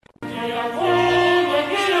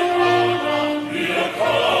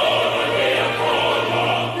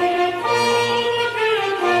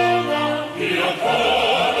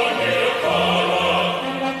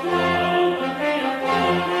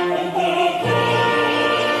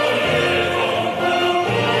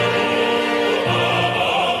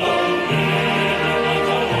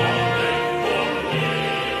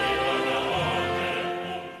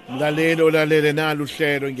Mlalelo olalele nalo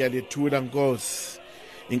uhlelo ngiyalethula Nkosi.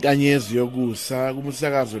 Inkanyezi yokusa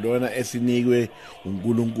kumsakazo lona esinikwe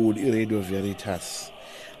uNkulunkulu iRadio Veritas.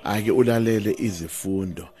 Ake ulalele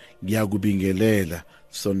izifundo. Ngiyakubingelela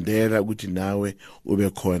sondela ukuthi nawe ube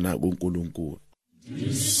khona kuNkulunkulu.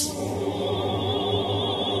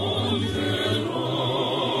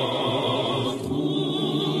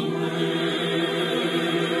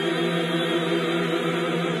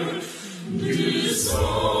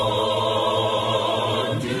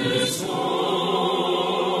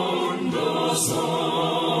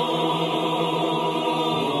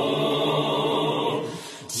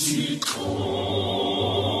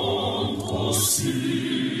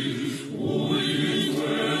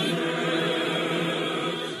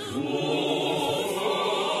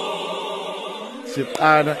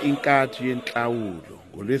 Siqala inkathi yenhlawulo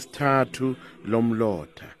ngolesithathu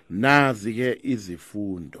lomlotha. Nazi ke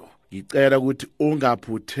izifundo. Ngicela ukuthi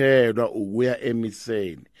ungaphuthelwa ukuya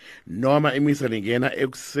emiseni. Noma imisa lingena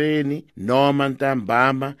ekuseni noma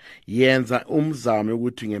ntambama, yenza umzamo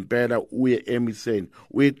ukuthi ngempela uye emiseni.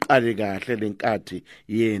 Uyiqale kahle lenkathi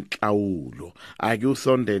yenhlawulo. Ake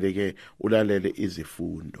usondele ke ulalele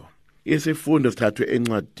izifundo. Isifundo sithathwe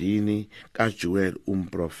encwadini kaJoel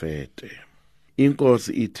umprofete.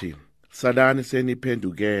 Inkosi ithi, salani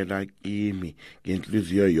seniphendukela kimi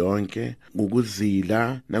ngenhliziyo yonke,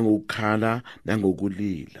 ngokuzila nangokukhala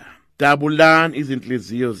nangokulila. Dabulani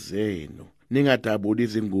izinhliziyo zenu, ningadabuli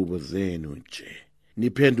izingubo zenu nje.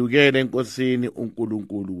 Niphendukele eNkosini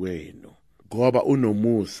uNkulunkulu wenu, ngoba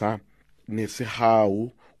unomusa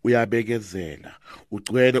nesihawu, uyabekezela,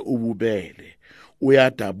 ugcwele ububele,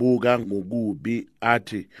 uyadabuka ngokubi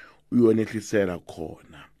athi uyonehlisela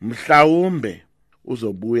khona. Mhlawumbe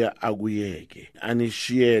uzobuya akuyeke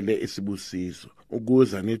anishiyele isibusiso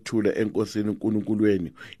ukuze nithule eNkosini uNkulunkulu wenu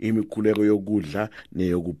imikhuleko yokudla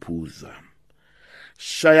neyokuphuza.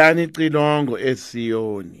 Shayani icilongo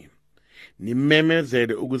eSiyoni,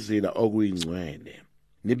 nimemezele ukuzila okuyingcwele.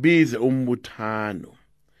 Nibize umbuthano,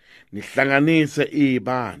 nihlanganise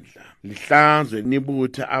ibandla, lihlanzwe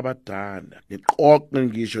nibuthe abadala, niqoqe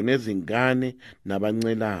ngisho nezingane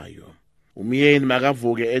nabancelayo. Umyeni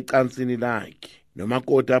makavuke ecansini lakhe,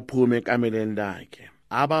 nomakoti aphume ekameleni lakhe.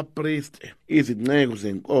 Abapriste, izinceku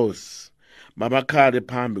zenkosi, babakhale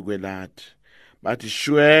phambi kwelathi, bathi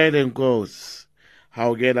shwele Nkosi,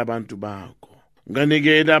 hawukela abantu bakho.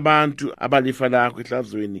 Unganikela abantu abalifa lakho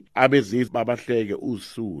ehlazweni, abezizwe babahleke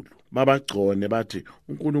usulu, babagcone bathi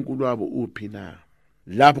uNkulunkulu wabo uphi na?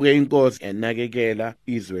 Lapho-ke inkosi enakekela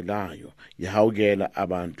izwe layo, yahawukela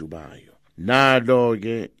abantu bayo.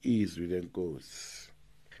 Nalo-ke izwi lenkosi.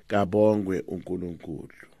 Kabongwe uNkulunkulu.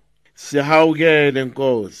 Sihawukele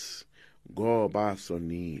Nkosi ngoba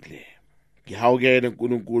sonile. Ngihawukele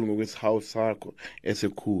uNkulunkulu ngokwesihawu sakho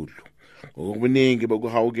esikhulu. Ngokubuningi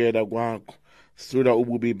bokuhawukela kwakho, sula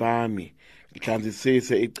ububi bami,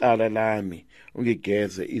 ngihlanzisise icala lami,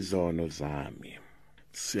 ungigeze izono zami.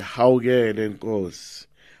 Sihawukele Nkosi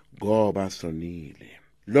ngoba sonile.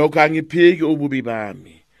 Lokho angiphiki ububi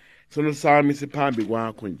bami. Sono sami siphambi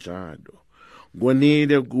kwakho njalo.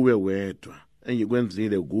 Ngonile kuwe wedwa,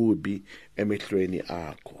 engikwenzile kubi emehlweni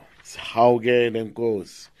akho. Sihawukele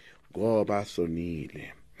Nkosi ngoba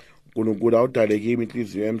sonile. uNkulunkulu awudale kimi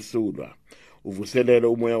inhliziyo emsulwa, uvuselele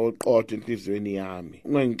umoya oqotho enhliziyweni yami.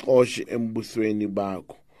 Ungangixoshi embusweni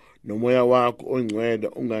bakho, nomoya wakho ongcwele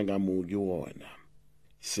ungangamuki wona.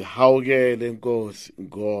 Sihawukele Nkosi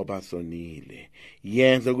ngoba sonile.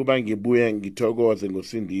 Yenza kuba ngibuye ngithokoze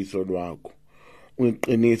ngosindiso lwakho.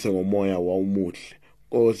 Ungiqinise ngomoya wawumuhle.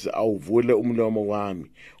 Nkosi awuvule umlomo wami,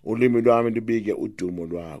 ulimi lwami lubike udumo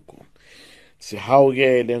lwakho.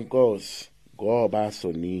 Sihawukele Nkosi ngoba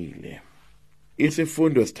sonile.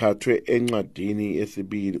 Isifundo sithathwe encwadini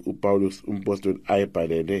yesibili uPaulus umpostoli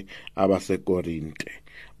ayibhalele abaseKorinte.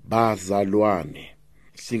 Bazalwane,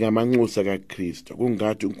 singamanxusa kaKristu,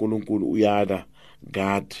 kungathi uNkulunkulu uyala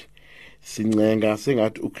ngathi, sincenga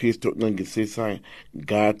sengathi uKristu uncengisisa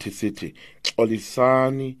ngathi sithi,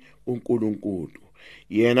 xolisani uNkulunkulu.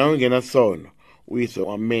 Yena ongena sono, uyise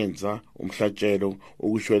wamenza umhlatshelo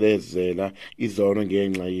ukushwelezela izono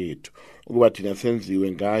ngenxa yethu, ukuba thina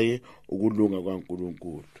senziwe ngaye ukulunga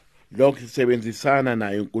kwaNkulunkulu. Lokho sisebenzisana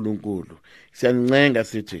naye uNkulunkulu. Siyancenga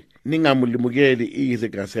sithi, ningamulimukeli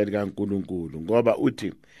izigaselo likaNkulunkulu, ngoba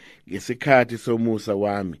uthi, ngesikhathi somusa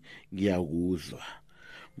wami ngiyakuzwa,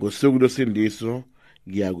 ngosuku losindiso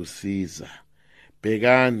ngiyakusiza.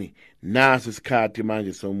 Bhekani, nasi isikhathi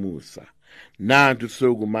manje somusa, nantu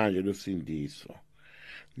usuku manje losindiso.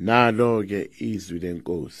 Nalo-ke izwi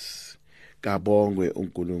lenkosi. Kabongwe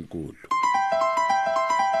uNkulunkulu.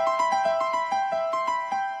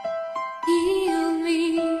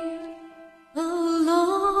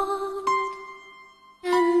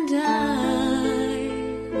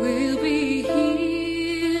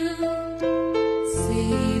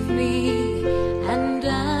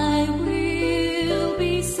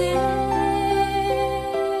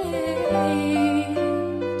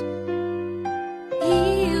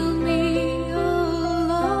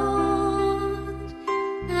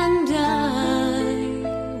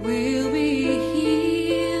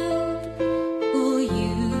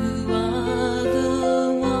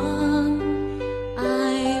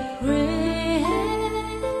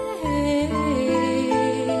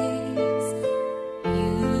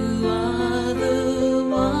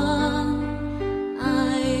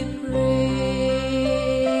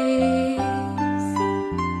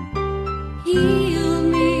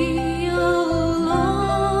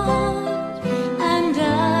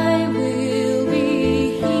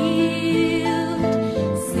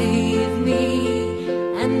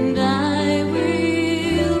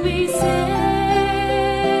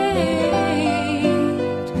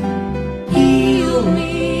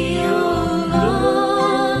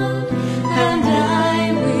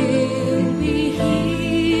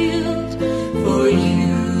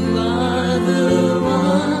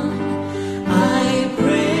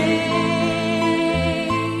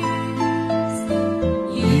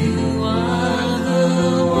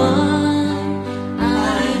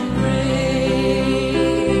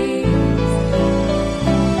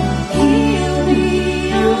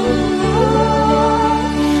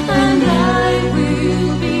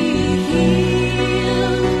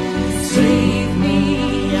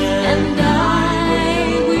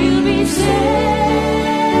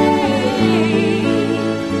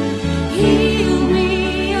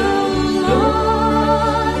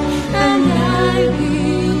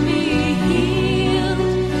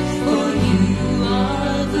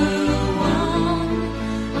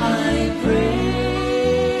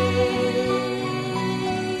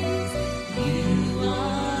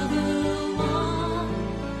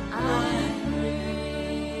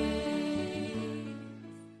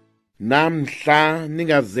 namhla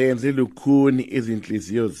ningazenzi lukhuni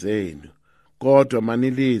izinhliziyo zenu, kodwa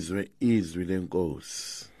manilizwe izwi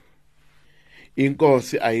lenkosi.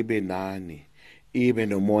 Inkosi ayibe nani, ibe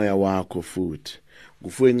nomoya wakho futhi.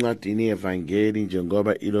 Kufuye encwadini yevangeli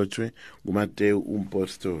njengoba ilotshwe nguMateyu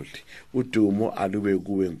umpostoli. Udumo alube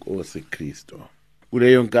kuwe Nkosi Kristo.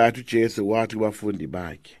 Kuleyo nkathi uJesu wathi kubafundi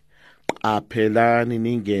bakhe, qaphelani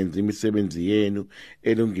ningenzi imisebenzi yenu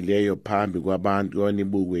elungileyo phambi kwabantu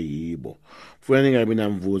onibukwe yibo, futhi ningabi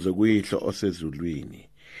namvuzo kuyihlo osezulwini.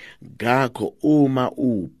 Ngakho uma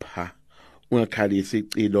upha, ungakhalisi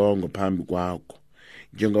icilongo phambi kwakho,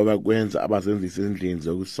 njengoba kwenza abazenzisi ezindlini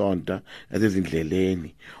zokusonta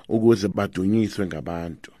ezindleleni, ukuze badunyiswe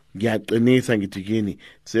ngabantu. Ngiyaqinisa ngithi kini,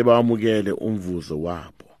 sebawamukele umvuzo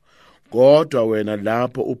wabo. Kodwa wena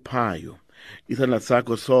lapho uphayo, isandla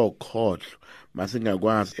sakho sokhohlo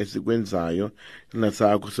masingakwazi esikwenzayo isandla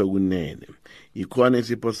sakho sokunene. Ikhona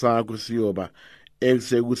isipho sakho siyoba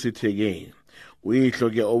esekusithekeni. Uyihlo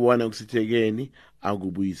ke obona kusithekeni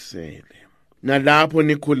akubuyisele. Nalapho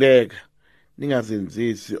nikhuleka,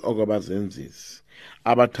 ningazenzisi okwabazenzisi,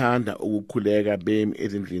 abathanda ukukhuleka bemi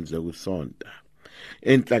ezindlini zokusonta,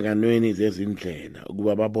 enhlanganweni zezindlela,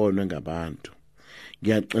 ukuba babonwe ngabantu.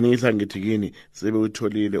 Ngiyaqinisa ngithi kini,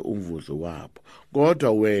 sebewutholile umvuzo wabo.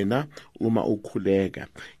 Kodwa wena uma ukhuleka,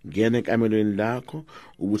 ngena ekamelweni lakho,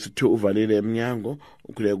 ubusithe uvalile emnyango,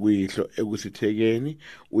 ukhuleka kuyihlo ekusithekeni,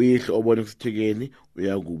 uyihlo obona kusithekeni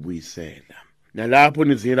uyakubuyisela. Nalapho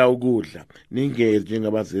nizila ukudla, ningezi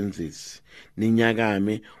njengabazenzisi,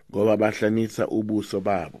 ninyakame ngoba bahlanisa ubuso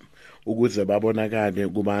babo, ukuze babonakale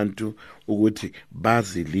kubantu ukuthi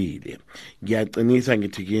bazilile. Ngiyaqinisa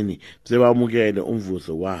ngithi kini, sebamukele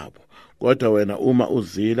umvuzo wabo. Kodwa wena uma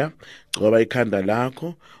uzila, gcoba ikhanda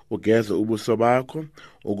lakho, ugeze ubuso bakho,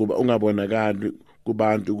 ukuba ungabonakali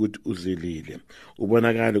kubantu ukuthi uzilile,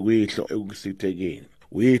 ubonakale kuyihlo ekusithekeni.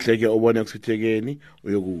 Uyihle ke obona kusithekeni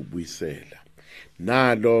uyokubuyisela.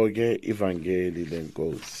 Nalo ke ivangeli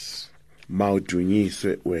lenkosi.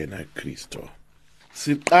 Mawudunyiswe wena Kristo.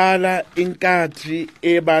 Siqala inkathi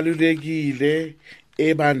ebalulekile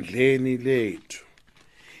ebandleni lethu.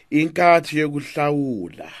 Inkathi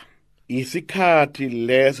yokuhlawula. Isikhathi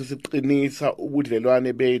leso siqinisa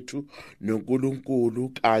ubudlelwane bethu noNkulunkulu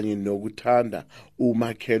kanye nokuthanda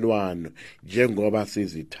umakhelwane njengoba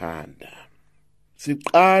sizithanda.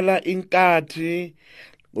 Siqala inkathi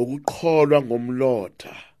ngokuqholwa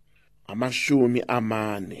ngomlotha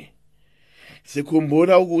 40.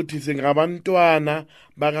 Sikhumbula ukuthi singabantwana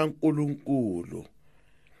bakaNkulunkulu.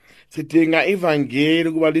 Sidinga ivangeli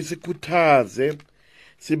ukuba lisikhuthaze,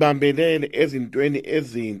 sibambelele ezintweni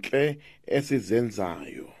ezinhle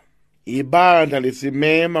esizenzayo. Ibandla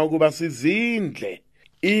lisimema ukuba sizindle,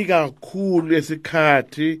 ikakhulu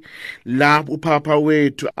esikhathi lapho uPhapa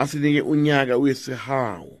wethu asinike unyaka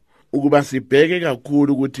wesihawu, ukuba sibheke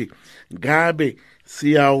kakhulu ukuthi ngabe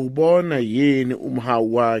siyawubona yini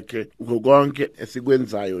umhawu wakhe konke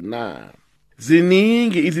esikwenzayo na.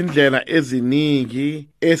 Ziningi izindlela eziningi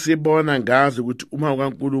esibona ngazo ukuthi umhawu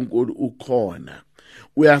kaNkulunkulu ukhona,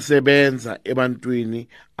 uyasebenza ebantwini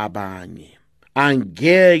abanye.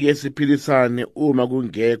 Angeke siphilisane uma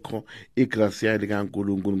kungekho igracia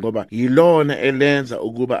likaNkulunkulu, ngoba yilona elenza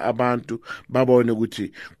ukuba abantu babone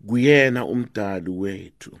ukuthi kuyena umdali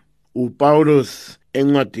wethu. uPaulos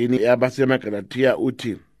encwadini yabasemaGalatiya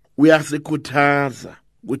uthi uyasikhuthaza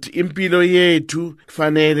ukuthi impilo yethu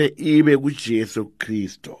kufanele ibe kuJesu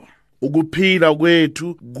Kristo. Ukuphila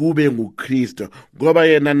kwethu kube nguKristo, ngoba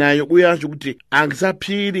yena naye uyasho ukuthi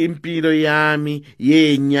angisaphili impilo yami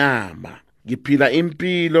yenyama, ngiphila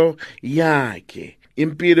impilo yakhe,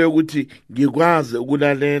 impilo yokuthi ngikwazi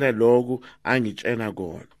ukulalela lokho angitshela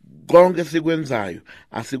kona. Konke sikwenzayo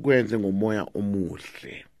asikwenze ngomoya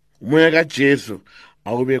omuhle. Umoya kaJesu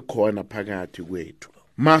awube khona phakathi kwethu.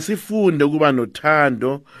 Masifunde ukuba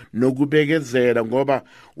nothando nokubekezela, ngoba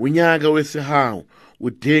unyaka wesihawu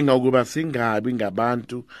udinga ukuba singabi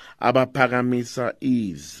ngabantu abaphakamisa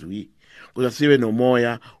izwi, kodwa sibe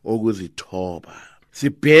nomoya okuzithoba.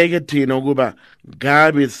 Sibheke thina ukuba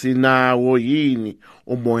ngabe sinawo yini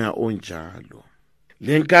umoya onjalo.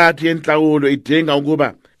 Lenkathi yenhlawulo idinga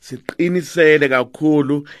ukuba siqinisele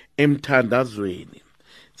kakhulu emthandazweni,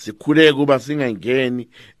 sikhuleke kuba singangeni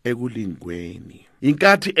ekulingweni.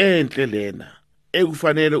 Inkathi enhle lena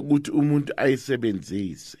ekufanele ukuthi umuntu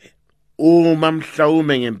ayisebenzise. Uma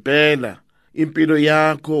mhlawume ngempela impilo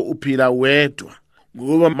yakho uphila wedwa,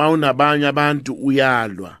 ngoba mawunabanye abantu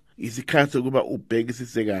uyalwa, isikhathi sokuba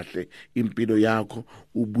ubhekisise kahle impilo yakho,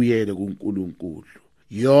 ubuyele kuNkulunkulu.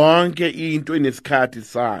 Yonke into inesikhathi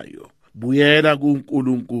sayo. Buyela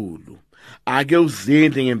kuNkulunkulu. ake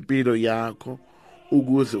uzinde ngempilo yakho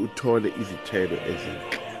ukuze uthole izithelo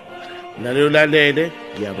ezinhle. Nalo lalele,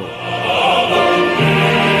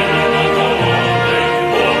 ngiyabonga.